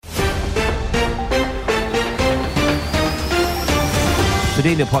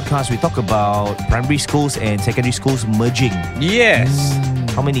today in the podcast, we talk about primary schools and secondary schools merging. Yes.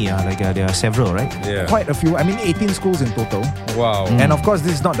 How many are? There are several, right? Yeah. Quite a few. 18 schools in total. Wow. And of course,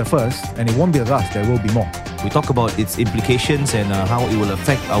 this is not the first, and it won't be the last. There will be more. We talk about its implications and how it will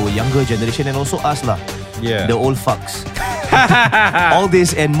affect our younger generation and also us lah. Yeah. The old fucks. All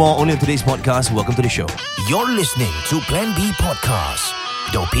this and more only on today's podcast. Welcome to the show. You're listening to Plan B Podcast.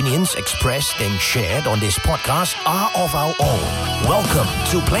 The opinions expressed and shared on this podcast are of our own. Welcome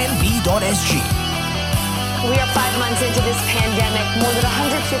to PlanB.sg. We are 5 months into this pandemic. More than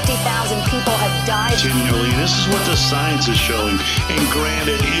 150,000 people have died. Continually, this is what the science is showing. And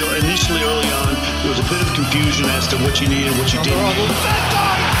granted, initially early on, there was a bit of confusion as to what you needed, what you didn't need.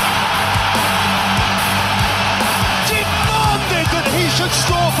 Demanded that he should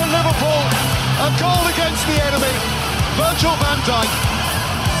score for Liverpool. A goal against the enemy. Virgil van Dijk.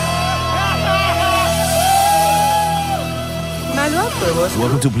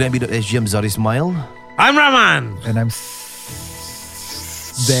 Welcome to PlanB.sg. I'm Zari Ismail. I'm Rahman. And I'm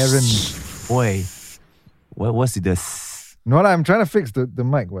Darren. Boy, what's it? No, I'm trying to fix the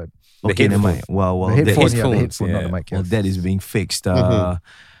mic. What? Okay, never mind. Wow. The headphone, that, the headphone, not the mic. well, Yes. that is being fixed. I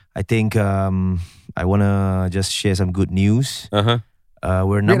think I want to just share some good news. Uh-huh.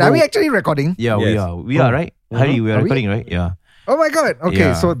 We're Wait, are we actually recording? Yeah, we Yes. are. We are, right? Harry, we are Are we? recording, right? Yeah. Oh my god.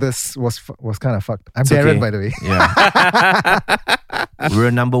 Okay, Yeah. so this was kind of fucked. I'm It's Darren, okay. by the way. Yeah.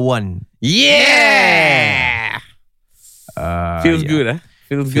 We're number one. Yeah. Feels yeah. good, huh?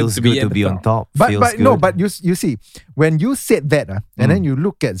 Feels Feels good good to to be be at the on top. top. But Feels no, good. but you see, when you said that, and then you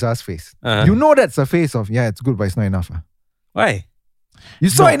look at Zah's face, Uh-huh. you know that's a face of it's good, but it's not enough. Why? You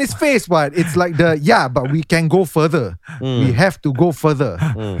saw No. in his face, but it's like but we can go further. We have to go further.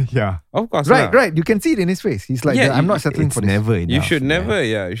 Yeah. Of course. Right, lah. right. You can see it in his face. He's like, Yeah, I'm not settling It's for this. never enough. You should man. never,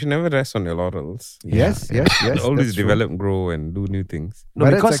 you should never rest on your laurels. Yes. Always that's true. develop, grow, and do new things. No,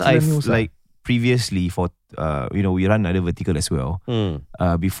 But that's because excellent I've news, lah. like previously for we run another vertical as well.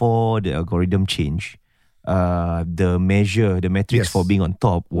 Before the algorithm change, the metrics Yes. for being on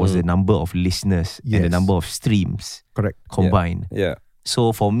top was the number of listeners and the Yes. number of streams Correct. combined. Yeah.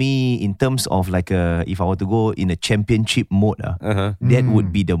 So for me, in terms of like if I were to go in a championship mode, Uh-huh. that would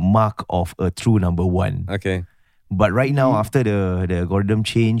be the mark of a true number one. Okay. But right now, after the algorithm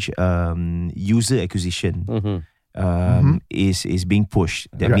change, user acquisition is being pushed.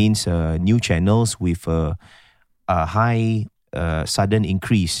 That Right. means new channels with a high sudden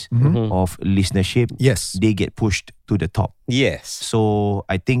increase of listenership. Yes. They get pushed to the top. Yes. So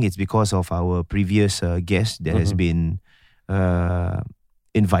I think it's because of our previous guest that has been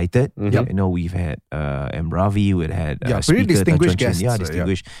invited. Yep. You know, we've had M. Ravi, we had Yeah, speaker, pretty distinguished Tan Chuan Chen. guests, Yeah, yeah.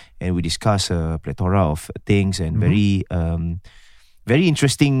 distinguished. And we discuss a plethora of things and very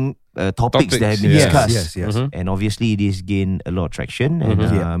interesting topics that have been Topics, discussed. Yes. And obviously, this gained a lot of traction,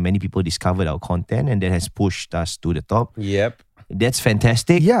 and many people discovered our content, and that has pushed us to the top. Yep. That's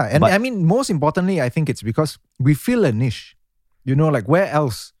fantastic. Yeah, and but I mean, most importantly, I think it's because we fill a niche. You know, like where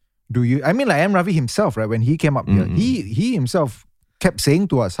else do you? I mean, like M. Ravi himself, right? When he came up here, he himself kept saying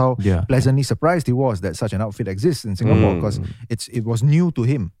to us how Yeah. pleasantly surprised he was that such an outfit exists in Singapore because it was new to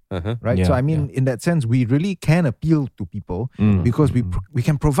him, right? Yeah, So I mean, in that sense, we really can appeal to people because we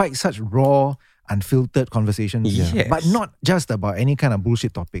can provide such raw, unfiltered conversations, Yes. but not just about any kind of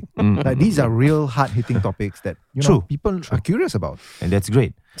bullshit topic. Like these are real hard-hitting topics that True. people are curious about. and that's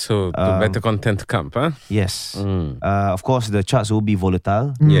great. So, better content to come, huh? Yes. Of course, the charts will be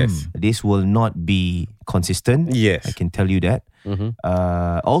volatile. Yes. This will not be consistent. Yes. I can tell you that.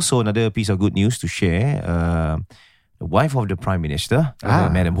 Also, another piece of good news to share. The wife of the Prime Minister,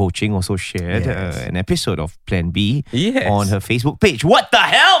 Madam Ho Ching, also shared Yes. an episode of Plan B Yes. on her Facebook page. What the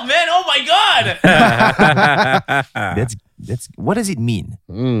hell, man? Oh my God! That's what does it mean?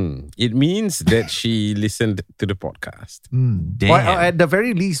 It means that she listened to the podcast. Damn. Or at the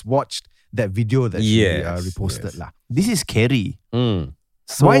very least, watched that video that she Yes, reposted. yes. lah. This is scary.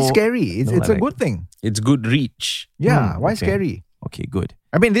 So, Why scary? It's, No, it's a like- good thing. It's good reach. Yeah, why okay. scary? Okay, good.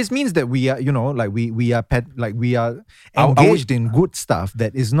 I mean, this means that we are, like we are Our- engaged in good stuff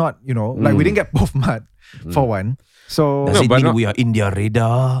that is not, like we didn't get Puff Mud for one. So Does No, it but mean not- we are in their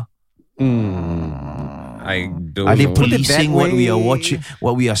radar? I don't Are they know. policing what we are way. watching,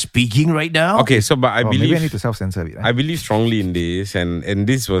 what we are speaking right now? Okay, so but I maybe I believe need to self-censor it. I believe strongly in this, and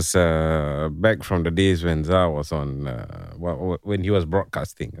this was back from the days when Zah was on, when he was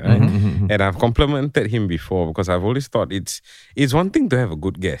broadcasting, right? And I've complimented him before because I've always thought it's one thing to have a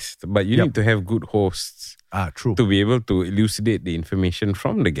good guest, but you need to have good hosts True. to be able to elucidate the information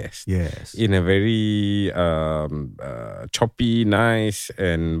from the guest. Yes. In a very choppy, nice,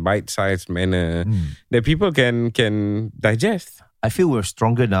 and bite-sized manner that people can digest. I feel we're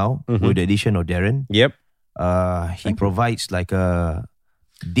stronger now with the addition of Darren. Yep. He provides like a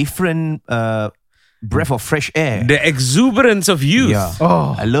different breath of fresh air. The exuberance of youth. Yeah.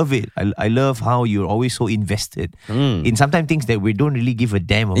 Oh. I love it. I love how you're always so invested in sometimes things that we don't really give a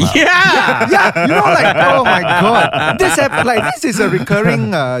damn about. Yeah. Yeah, you know, like, oh my god, this is a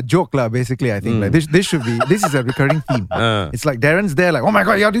recurring joke, lah. Basically, I think like this is a recurring theme. It's like Darren's there, like, oh my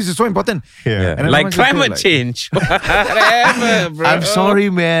god, yeah, this is so important. Yeah. And then Like someone's just climate like, change. Whatever, bro. I'm sorry,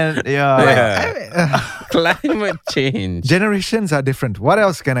 man. Yeah. Climate change. Generations are different. What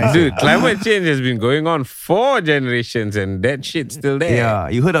else can I say? Dude, climate change has been going on 4 generations and that shit's still there. Yeah.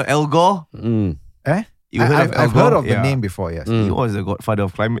 You heard of Al Gore? Eh? You heard of Al I've heard Gore? of the Yeah. name before, yes. He was the godfather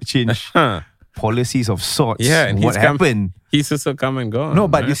of climate change Huh. policies of sorts. Yeah, and what he's come- happened? He's also come and gone. No,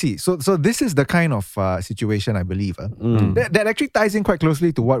 but right? you see, so this is the kind of situation I believe that actually ties in quite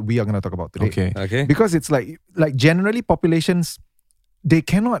closely to what we are going to talk about today. Okay. Okay. Because it's like generally populations, they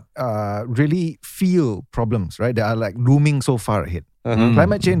cannot really feel problems, right? They are like looming so far ahead.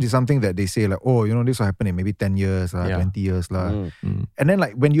 Climate change is something that they say like, oh, you know, this will happen in maybe 10 years, 20 years. And then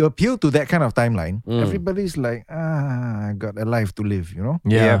like when you appeal to that kind of timeline, everybody's like, I got a life to live, you know?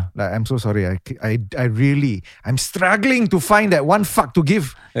 Yeah. Like, I'm so sorry. I'm struggling to find that one fuck to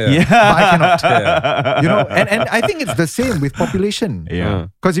give. Yeah. But I cannot. You know, and I think it's the same with population. Yeah.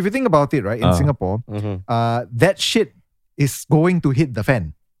 Because if you think about it, right, in Singapore, that shit is going to hit the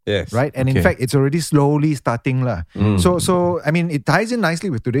fan. Yes. Right? And in Okay. fact, it's already slowly starting. So I mean, it ties in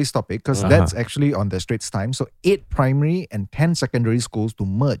nicely with today's topic because that's actually on the Straits Times. So 8 primary and 10 secondary schools to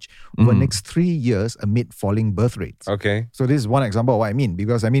merge over the next 3 years amid falling birth rates. Okay. So this is one example of what I mean.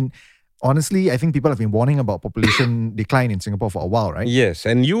 Because I mean, honestly, I think people have been warning about population decline in Singapore for a while, right? Yes.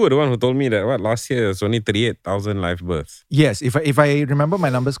 And you were the one who told me that last year was only 38,000 live births. Yes, if I remember my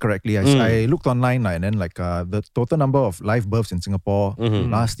numbers correctly, I looked online and then like the total number of live births in Singapore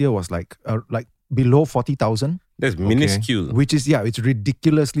last year was like below 40,000, That's minuscule. which is it's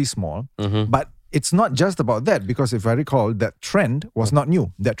ridiculously small. But it's not just about that because if I recall, that trend was not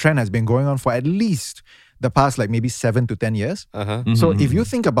new. That trend has been going on for at least the past like maybe 7 to 10 years. So if you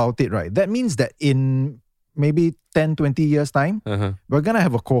think about it, right, that means that in maybe 10, 20 years time, we're going to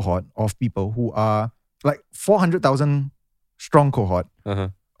have a cohort of people who are like 400,000 strong cohort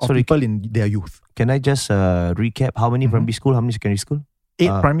of Sorry, people in their youth. Can I just recap how many primary school, how many secondary school? 8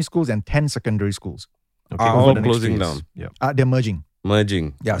 primary schools and 10 secondary schools. Okay. Are over all the next closing 3 years. down? Yeah. They're merging.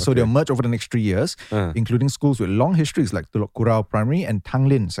 Merging. Yeah, so they'll merge over the next 3 years, including schools with long histories like Telok Kurau Primary and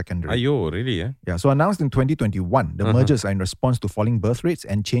Tanglin Secondary. Ayo, really? Yeah, so announced in 2021, the mergers are in response to falling birth rates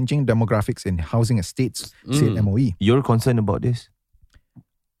and changing demographics in housing estates, said MOE. You're concerned about this?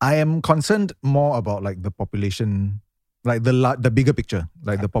 I am concerned more about like the population, like the bigger picture,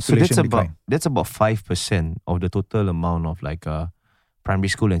 like the population decline. That's about 5% of the total amount of like primary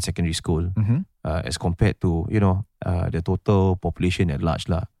school and secondary school as compared to the total population at large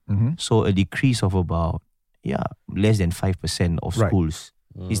lah. So a decrease of about less than 5% of Right. schools.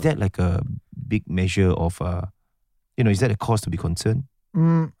 Is that like a big measure of is that a cause to be concerned?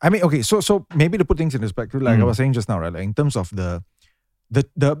 I mean, okay, so maybe to put things in perspective, like I was saying just now, right? Like in terms of the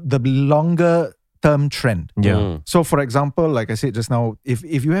longer term trend. Yeah. So for example, like I said just now, if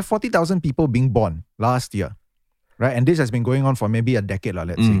you have 40,000 people being born last year, right? And this has been going on for maybe a decade,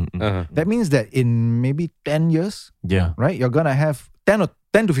 let's say. That means that in maybe 10 years, Yeah. right? You're going to have 10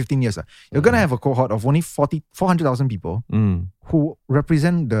 to 15 years. You're going to have a cohort of only 400,000 people who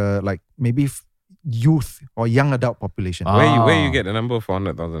represent the like maybe youth or young adult population Where you get the number of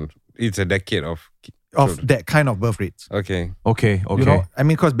 400,000? It's a decade of of that kind of birth rates. Okay. Okay. You know, I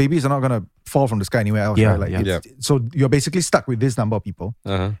mean, because babies are not going to fall from the sky anywhere else, Yeah, right? Like yeah. it's- So you're basically stuck with this number of people.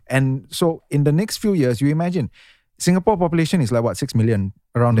 And so in the next few years, you imagine Singapore population is like what, 6 million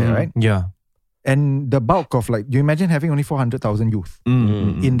around there, right? Yeah. And the bulk of like, you imagine having only 400,000 youth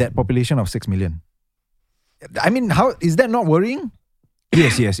in that population of 6 million. I mean, how is that not worrying?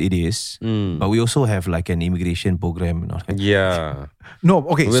 Yes, it is. But we also have like an immigration program and all that. Yeah. No,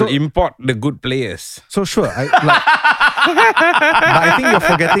 okay. We'll So import the good players. sure, but I think you're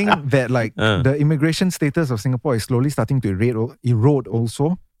forgetting that like the immigration status of Singapore is slowly starting to erode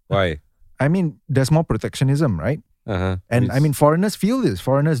also. Why? I mean, there's more protectionism, right? And I mean, foreigners feel this.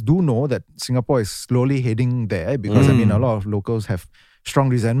 Foreigners do know that Singapore is slowly heading there because I mean, a lot of locals have strong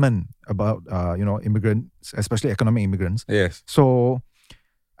resentment about immigrants, especially economic immigrants. Yes. So,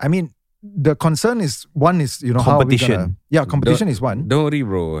 I mean, the concern is one is how are we Competition. competition is one. Don't worry,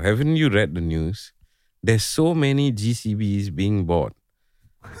 bro. Haven't you read the news? There's so many GCBs being bought.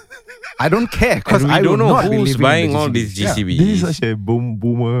 I don't care because And I we don't will know not be who's living buying in the all GCBs. these GCBs. This is such a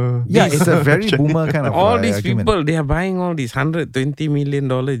boomer. Yeah, it's a very boomer kind of All these argument. people, they are buying all these $120 million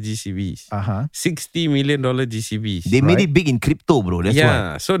GCBs, $60 million GCBs. They made it big in crypto, bro. That's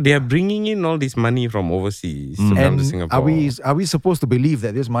why. So they are bringing in all this money from overseas to come to And Singapore. are we supposed to believe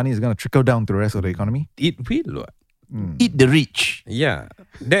that this money is going to trickle down to the rest of the economy? It will. Eat the rich. Yeah,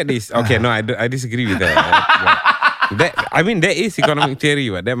 that is okay. No, I disagree with that. That is economic theory.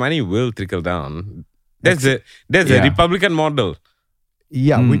 But that money will trickle down. That's a Republican model.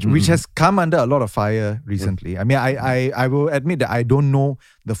 Yeah, which has come under a lot of fire recently. I mean, I will admit that I don't know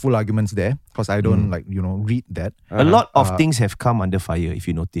the full arguments there because I don't read that. A lot of things have come under fire, if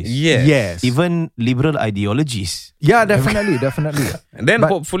you notice. Yes. Even liberal ideologies. Yeah, definitely. And then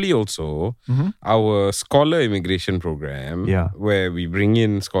hopefully also our scholar immigration program, where we bring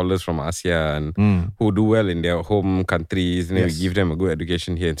in scholars from ASEAN who do well in their home countries, and then we give them a good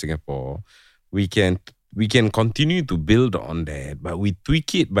education here in Singapore. We can continue to build on that, but we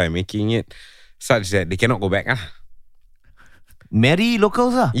tweak it by making it such that they cannot go back. Marry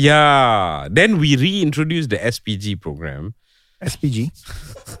locals. Yeah. Then we reintroduce the SPG program. SPG?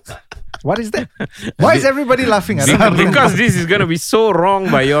 What is that? Why is everybody laughing at that? Because this is going to be so wrong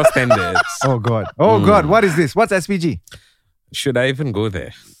by your standards. Oh God, what is this? What's SPG? Should I even go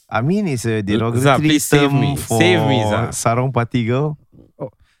there? I mean, it's a derogatory Zah, please save term me. for Save me, Zah. sarong party girl.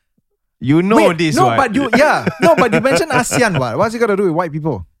 You know this one. But you mentioned ASEAN. What's it got to do with white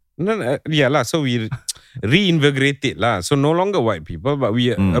people? No, so we reinvigorate it lah. So no longer white people, but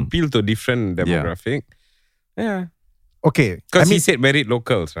we appeal to different demographic. Yeah. Okay. Because he said married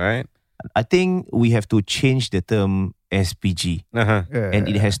locals, right? I think we have to change the term SPG. And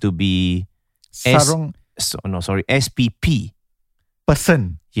it has to be SPP.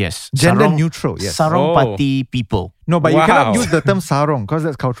 Person. Yes. Gender neutral. Yes. Sarong party people. No, but you cannot use the term sarong because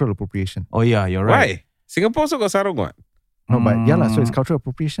that's cultural appropriation. Oh yeah, you're right. Why? Singapore also got sarong what? No, but so it's cultural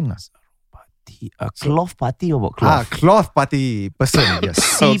appropriation lah. Cloth party or what cloth? Cloth party person. Yes.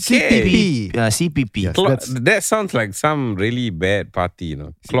 CPP. CPP. Yes, that sounds like some really bad party,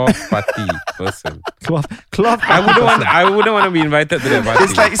 Cloth party person. Cloth. I wouldn't want to be invited to that party.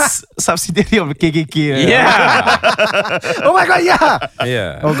 It's like subsidiary of the KKK. Yeah. Oh my God, yeah.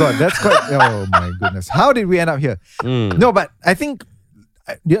 Yeah. Oh God, that's quite. Oh my goodness. How did we end up here? No, but I think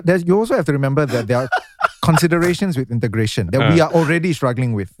you also have to remember that there are considerations with integration that we are already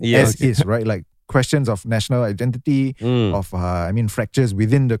struggling with as is, right? Like questions of national identity, of fractures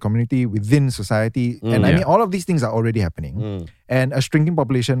within the community, within society, and I mean all of these things are already happening. And a shrinking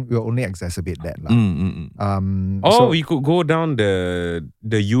population will only exacerbate that. We could go down the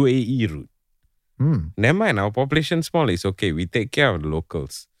UAE route. Never mind, our population small, it's okay. We take care of the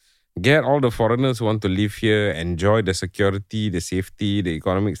locals. Get all the foreigners who want to live here, enjoy the security, the safety, the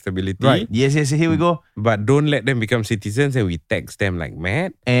economic stability. Right. Yes, here we go. But don't let them become citizens and we tax them like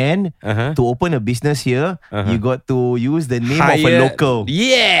mad. And to open a business here, you got to use the name of a local.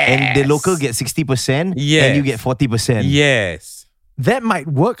 Yes. And the local gets 60% and you get 40%. Yes. That might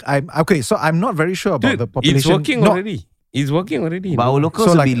work. So I'm not very sure about the population. It's working already. It's working already. But our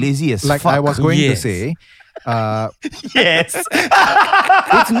locals will be lazy as fuck. I was going to say... yes.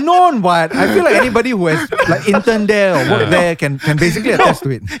 It's known what I feel like anybody who has interned there or worked there can basically attest to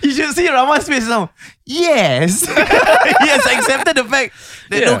it. You should see Rama's face now. Yes. He has accepted the fact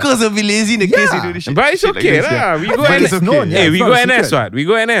that locals will be lazy in the case we do this shit. But it's okay lah. We go NS. We go NS what? We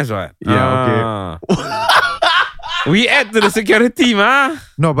go NS what? Yeah, okay. We add to the security ma.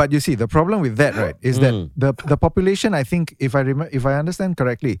 No, but you see the problem with that, right, is that the population, I think, if I understand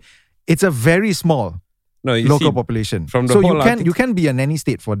correctly, it's a very small local population. From the so whole you can be a nanny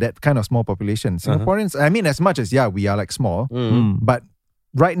state for that kind of small population. Singaporeans, I mean, as much as we are like small, but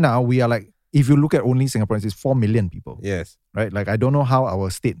right now we are like, if you look at only Singaporeans, it's 4 million people. Yes. Right? Like I don't know how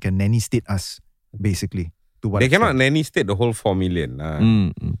our state can nanny state us, basically. To what they extent. cannot nanny state the whole 4 million.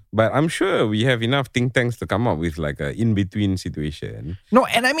 But I'm sure we have enough think tanks to come up with like a in-between situation. No,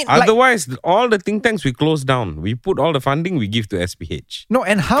 and I mean... Otherwise, all the think tanks we close down. We put all the funding we give to SPH. No,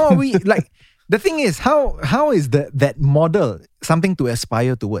 and how are we... The thing is, how is that model something to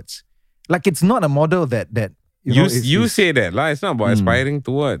aspire towards? Like, it's not a model that you say that lah. It's not about aspiring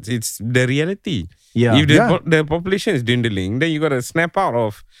towards. It's the reality. Yeah. If the population is dwindling, then you got to snap out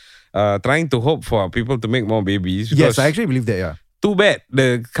of trying to hope for people to make more babies. Yes, I actually believe that. Yeah. Too bad.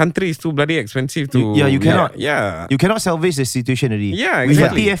 The country is too bloody expensive to... you cannot. Yeah. You cannot salvage the situation already. Yeah,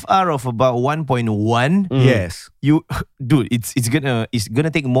 exactly. With a TFR of about 1.1. Yes. Dude, it's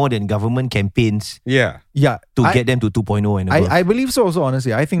gonna take more than government campaigns. Yeah. To get them to 2.0 and above. I believe so also,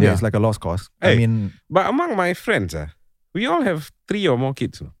 honestly. I think that it's like a lost cause. Hey, I mean... But among my friends, We all have 3 or more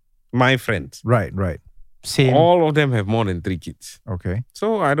kids. No? My friends. Right. Same. All of them have more than 3 kids. Okay.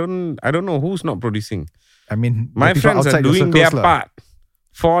 So I don't know who's not producing. I mean, My the people friends are outside your doing their circles lah. part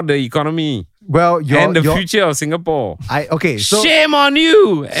for the economy Well, and the future of Singapore. So Shame on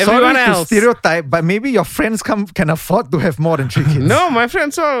you, everyone sorry else. to stereotype, but maybe your friends can afford to have more than 3 kids. No, my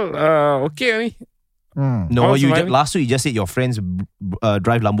friends all okay only. No, How's my- last week you just said your friends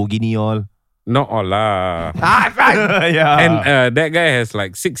drive Lamborghini all. Not all lah. Yeah. And that guy has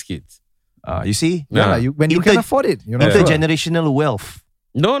like 6 kids. You see? Yeah, when you can afford it, you know. Intergenerational wealth.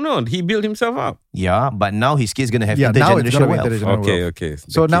 No, he built himself up. Yeah, but now his kids gonna have Yeah, now it's intergenerational gonna be wealth. intergenerational. Okay.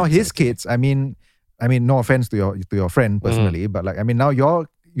 So The now kids, his kids, I mean, no offense to your friend personally, but like, I mean, now your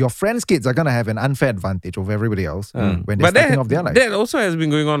friends' kids are gonna have an unfair advantage over everybody else when they're But starting off their life. that also has been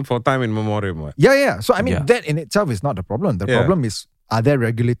going on for time in memoriam. What? Yeah. So I mean, Yeah. that in itself is not the problem. The problem is, are there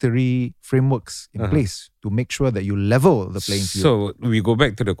regulatory frameworks in place to make sure that you level the playing field? So we go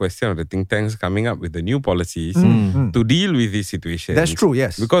back to the question of the think tanks coming up with the new policies to deal with this situation. That's true.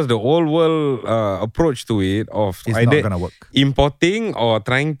 Yes, Because the old world approach to it of it's not either gonna work. importing or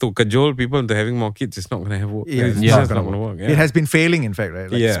trying to cajole people into having more kids is not going to work. Yeah, It's it's just not not gonna going to work. It has been failing, in fact,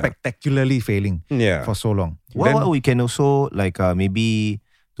 right? Like Yeah. spectacularly failing for so long. What we can also maybe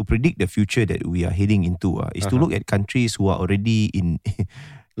to predict the future that we are heading into is to look at countries who are already in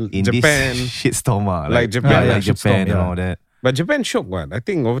Japan. this shitstorm. Like Japan. like Japan and yeah. all that. But Japan shook one. I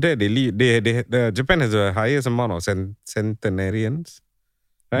think over there Japan has the highest amount of centenarians.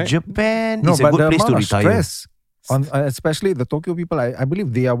 Right? Japan No, is a but good the place to amount of retire. stress on, especially the Tokyo people, I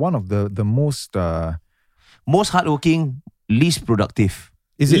believe they are one of the most. Most hardworking, least productive.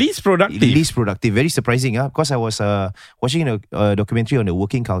 Is it? Least productive. Least productive. Very surprising, because I was watching a documentary on the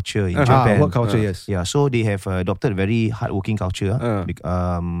working culture in Japan. Work culture, yes. Yeah, so they have adopted a very hardworking culture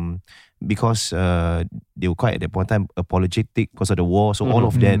because they were quite at that point in time apologetic because of the war. So all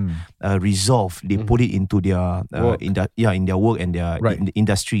of that resolve, they put it into their in their work and their in the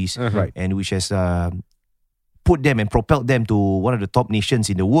industries, Right. and which has put them and propelled them to one of the top nations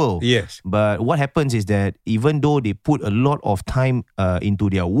in the world. Yes. But what happens is that even though they put a lot of time into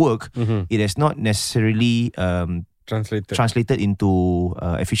their work, it has not necessarily translated into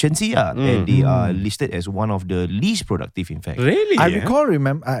efficiency, and they are listed as one of the least productive, in fact. Really? I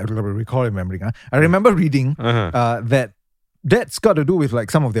remember reading that's got to do with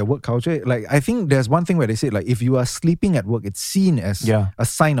like some of their work culture. Like I think there's one thing where they say like if you are sleeping at work, it's seen as a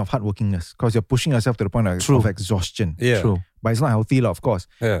sign of hardworkingness because you're pushing yourself to the point of exhaustion. Yeah. True. But it's not healthy, of course.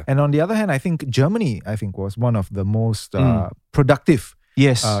 Yeah. And on the other hand, I think Germany, was one of the most productive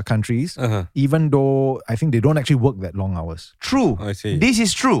Yes. countries, even though I think they don't actually work that long hours. True. I see. This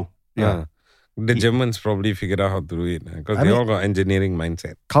is true. The Germans probably figured out how to do it because I they mean- all got engineering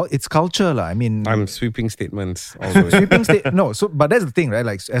mindset. It's culture, lah. I mean, I'm sweeping statements all the way. sweeping no. So, but that's the thing, right?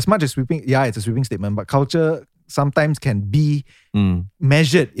 Like, as much as sweeping, it's a sweeping statement, but culture sometimes can be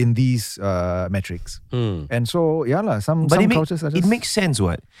measured in these metrics. And so, some cultures are just... it makes sense.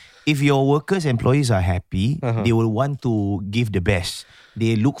 What if your workers, employees are happy? They will want to give the best.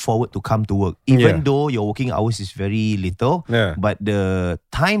 They look forward to come to work, even though your working hours is very little. Yeah. But the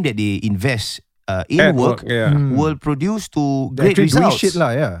time that they invest in At work work, will produce to They're great actually doing results. shit,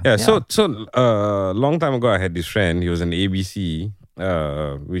 lah. Yeah. Yeah, so long time ago I had this friend. He was an ABC,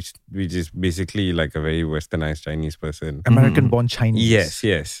 which is basically like a very westernized Chinese person. American-born Chinese.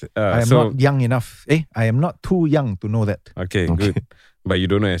 Yes. I am not young enough. I am not too young to know that. Okay, good. But you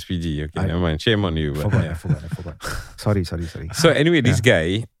don't know SPG. Okay, never mind. Shame on you. But, I forgot. Sorry. So anyway, this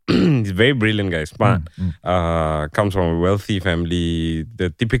guy, he's a very brilliant guy, smart. Comes from a wealthy family.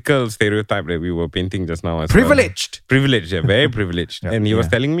 The typical stereotype that we were painting just now. As Privileged. Privileged, yeah, very privileged. Yeah. And he was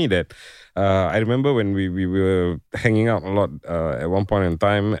telling me that I remember when we were hanging out a lot at one point in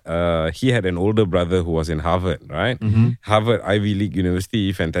time, he had an older brother who was in Harvard, right? Harvard, Ivy League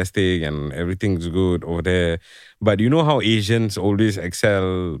University, fantastic, and everything's good over there. But you know how Asians always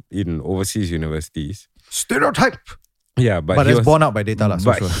excel in overseas universities? Stereotype. Yeah, But he it's was, borne out by data, lah.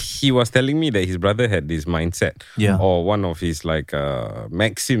 So but sure. he was telling me that his brother had this mindset, or one of his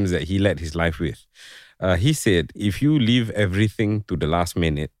maxims that he led his life with. He said, if you leave everything to the last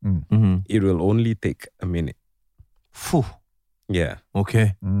minute, it will only take a minute. Phew. Yeah.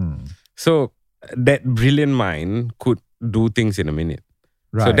 Okay. So that brilliant mind could do things in a minute.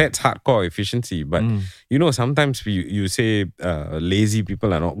 Right. So that's hardcore efficiency. But you know, sometimes you say lazy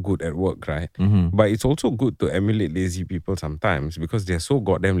people are not good at work, right? But it's also good to emulate lazy people sometimes because they're so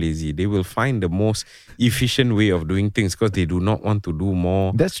goddamn lazy. They will find the most efficient way of doing things because they do not want to do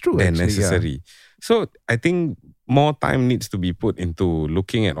more That's true, than actually, necessary. So I think more time needs to be put into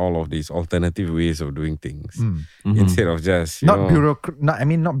looking at all of these alternative ways of doing things instead of just not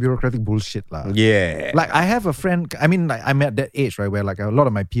bureaucratic bullshit lah. Yeah. Like I have a friend. I mean, like I'm at that age, right, where like a lot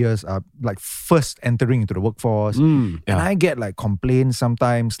of my peers are like first entering into the workforce, and I get like complaints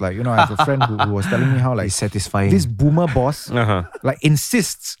sometimes. Like I have a friend who was telling me how like It's satisfying. this boomer boss like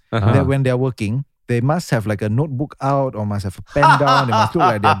insists that when they're working, they must have like a notebook out or must have a pen down. They must look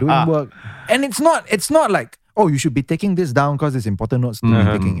like they're doing work, and it's not like, oh, you should be taking this down because it's important notes to be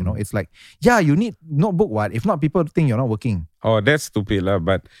taking. It's like, yeah, you need notebook. What if not? People think you're not working. Oh, that's stupid lah.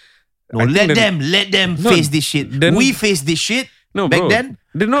 But No, let them face this shit. We face this shit. No, back bro, then.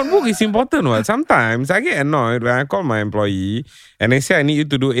 the notebook is important. What? Sometimes I get annoyed when I call my employee and they say I need you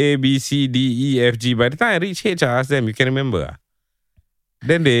to do A, B, C, D, E, F, G. By the time I reach HR, ask them, you can remember?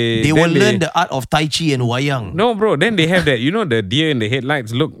 Then they will learn the art of Tai Chi and Wayang. No, bro. Then they have that, the deer in the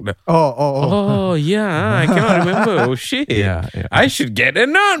headlights look. Oh. Yeah. I cannot remember. Oh, shit. Yeah. I should get a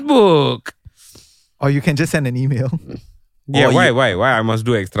notebook. Or you can just send an email. Yeah, why? I must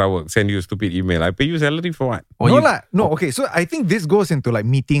do extra work? Send you a stupid email. I pay you salary for what? Okay, so I think this goes into like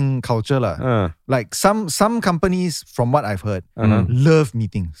meeting culture lah. Like some companies, from what I've heard, love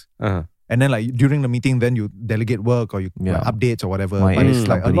meetings. And then like during the meeting, then you delegate work or you updates or whatever. But it's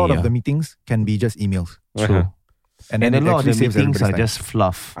like a lot of the meetings can be just emails. True. And then a lot of the saves meetings are everybody's just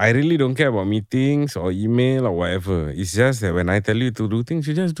fluff. I really don't care about meetings or email or whatever. It's just that when I tell you to do things,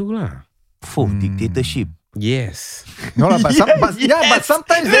 you just do lah. Full dictatorship. Yes. No, but sometimes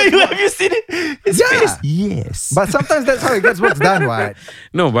Have you seen it? His face. Yes. But sometimes that's how it gets work done, right?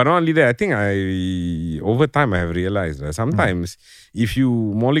 No, but not only that, I think over time I have realized that sometimes if you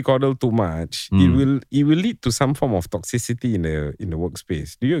mollycoddle too much, it will lead to some form of toxicity in the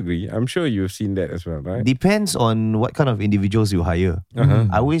workspace. Do you agree? I'm sure you've seen that as well, right? Depends on what kind of individuals you hire.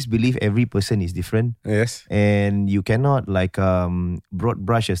 I always believe every person is different. Yes. And you cannot like broad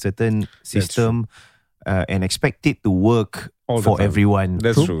brush a certain system and expect it to work for everyone.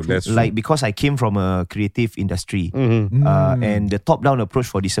 That's true. Like because I came from a creative industry and the top-down approach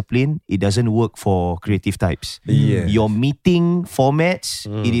for discipline, it doesn't work for creative types. Yes. Your meeting formats,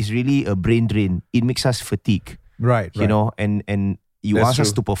 it is really a brain drain. It makes us fatigue. Right. You know, and you That's ask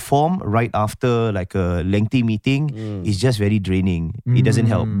us to perform right after like a lengthy meeting. It's just very draining. It doesn't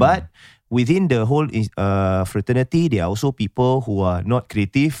help. But within the whole fraternity, there are also people who are not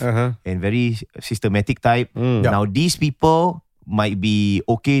creative and very systematic type. Now, these people might be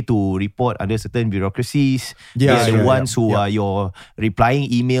okay to report under certain bureaucracies. Yeah, They're the ones who are your replying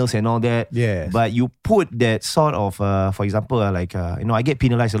emails and all that. Yes. But you put that sort of, for example, like, I get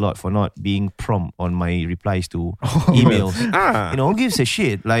penalized a lot for not being prompt on my replies to emails. Who gives a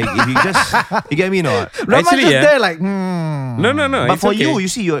shit? Like, if you just, you get me or not? Actually, there like, No. But for okay. you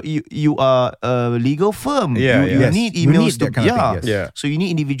see, you are a legal firm. Yeah, you yes. need You emails need that kind of thing, yes. Yeah. So you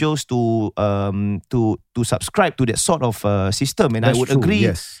need individuals to subscribe to that sort of system. And That's I would true. agree,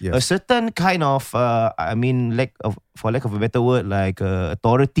 Yes. a certain kind of, for lack of a better word, like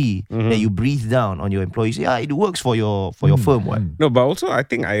authority that you breathe down on your employees. Yeah, it works for your firm. What? No, but also I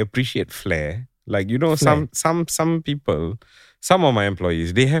think I appreciate flair. Like, some people, some of my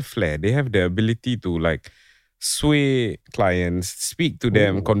employees, they have flair. They have the ability to like sway clients, speak to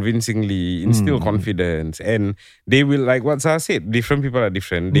them convincingly, instill confidence, and they will, like what Zah said, different people are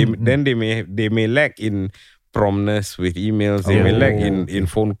different. They may lack in promptness with emails, they may lack in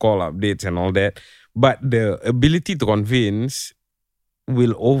phone call updates and all that. But the ability to convince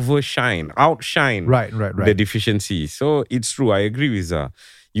will outshine the deficiency. So it's true, I agree with Zah.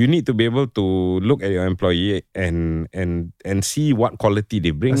 You need to be able to look at your employee and see what quality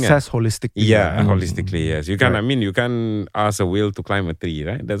they bring. assess holistically. Yeah, holistically, yes. You can't, you can't ask a whale to climb a tree,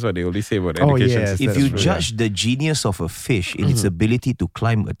 right? That's what they always say about education. Yes, If that's you true, judge the genius of a fish in its ability to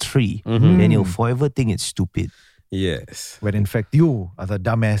climb a tree, then you'll forever think it's stupid. Yes. When in fact you are the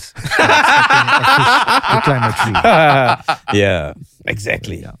dumbass expecting a fish to climb a tree. Yeah,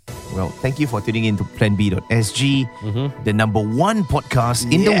 exactly. Well, thank you for tuning in to planb.sg, the number one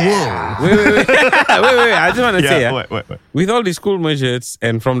podcast in the world. Wait. I just want to say, what? with all these school measures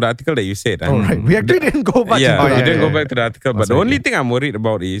and from the article that you said, All right. We actually didn't go back yeah, into we that. didn't go back to the article. But That's the right, only thing I'm worried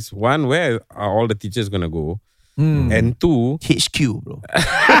about is, one, where are all the teachers going to go? And two, HQ, bro.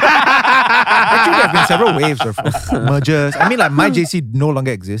 Actually, there have been several waves of mergers. I mean, like my JC no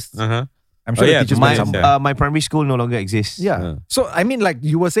longer exists. I I'm sure the teachers my pay some. my primary school no longer exists. Yeah. So I mean, like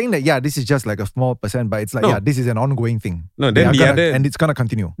you were saying that, this is just like a small percent, but it's like, this is an ongoing thing. No, then and it's gonna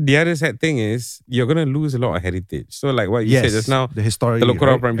continue. The other sad thing is you're gonna lose a lot of heritage. So like what you said just now, the history. Telok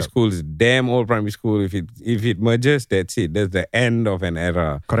Primary School is damn old primary school. If it merges, that's it. That's the end of an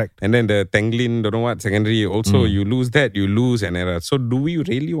era. Correct. And then the Tanglin, don't know what, secondary, also you lose that, you lose an era. So do we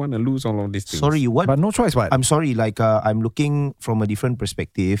really want to lose all of these things? Sorry, what? But no choice, what? I'm sorry, like I'm looking from a different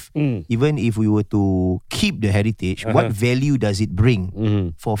perspective. Even if we were to keep the heritage, what value does it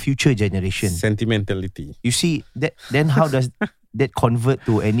bring for future generations? Sentimentality. You see, then how does that convert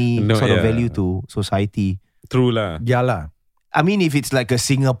to any sort of value to society? True lah. Yeah lah. I mean, if it's like a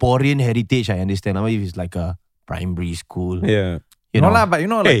Singaporean heritage, I understand. I mean, if it's like a primary school. Yeah. You know, lah, but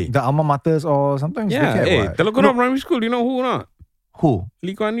like the alma maters or sometimes Yeah, they get Telok Kurau Primary School, you know who or not? Who?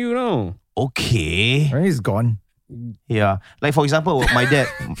 Lee Kuan Yew, no? Okay. He's gone. Yeah. Like for example, my dad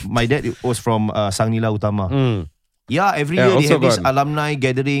was from Sang Nila Utama. Yeah, every year they have this alumni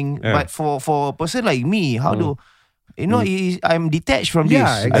gathering. But for a person like me, how do I'm detached from this.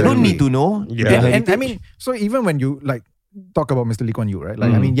 Exactly. I don't need to know. And I mean, so even when you like talk about Mr. Lee Kuan Yew, right?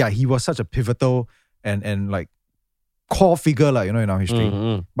 Like I mean, he was such a pivotal and like core figure, like, in our history.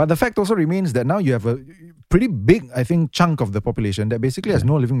 But the fact also remains that now you have a pretty big, I think, chunk of the population that basically has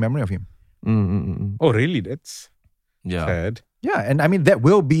no living memory of him. Oh, really? That's sad. Yeah, and I mean, that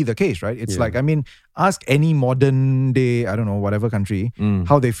will be the case, right? It's like, I mean, ask any modern day, I don't know, whatever country,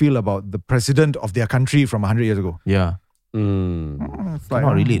 how they feel about the president of their country from 100 years ago. Yeah. It's like,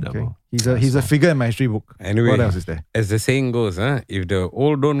 Not really, okay. He's a figure in my history book. Anyway, what else is there? As the saying goes, if the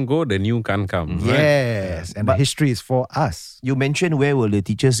old don't go, the new can't come. Right? Yes, and the history is for us. You mentioned where will the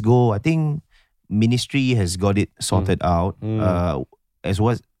teachers go. I think ministry has got it sorted out. As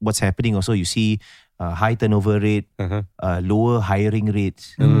what's happening also, you see high turnover rate, lower hiring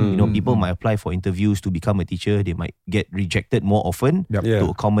rates. People might apply for interviews to become a teacher. They might get rejected more often to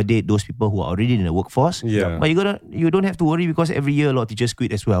accommodate those people who are already in the workforce. Yeah. But you don't have to worry because every year a lot of teachers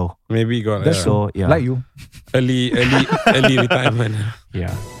quit as well. Maybe got like you. Early retirement.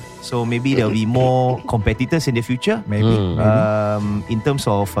 Yeah. So maybe there'll be more competitors in the future. Maybe. In terms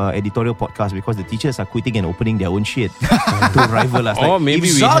of editorial podcast, because the teachers are quitting and opening their own shit to rival us. Or maybe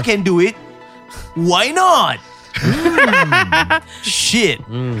if Zah can do it, why not? Shit.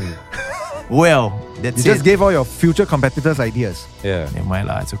 Well, that's You just it. gave all your future competitors ideas. Yeah. Never mind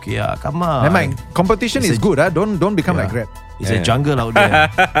lah, it's okay lah. Come on. Never mind. Competition is good. Don't become like Grab. It's a jungle out there.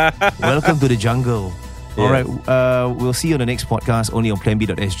 Welcome to the jungle. All right. We'll see you on the next podcast only on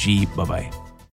planb.sg. Bye-bye.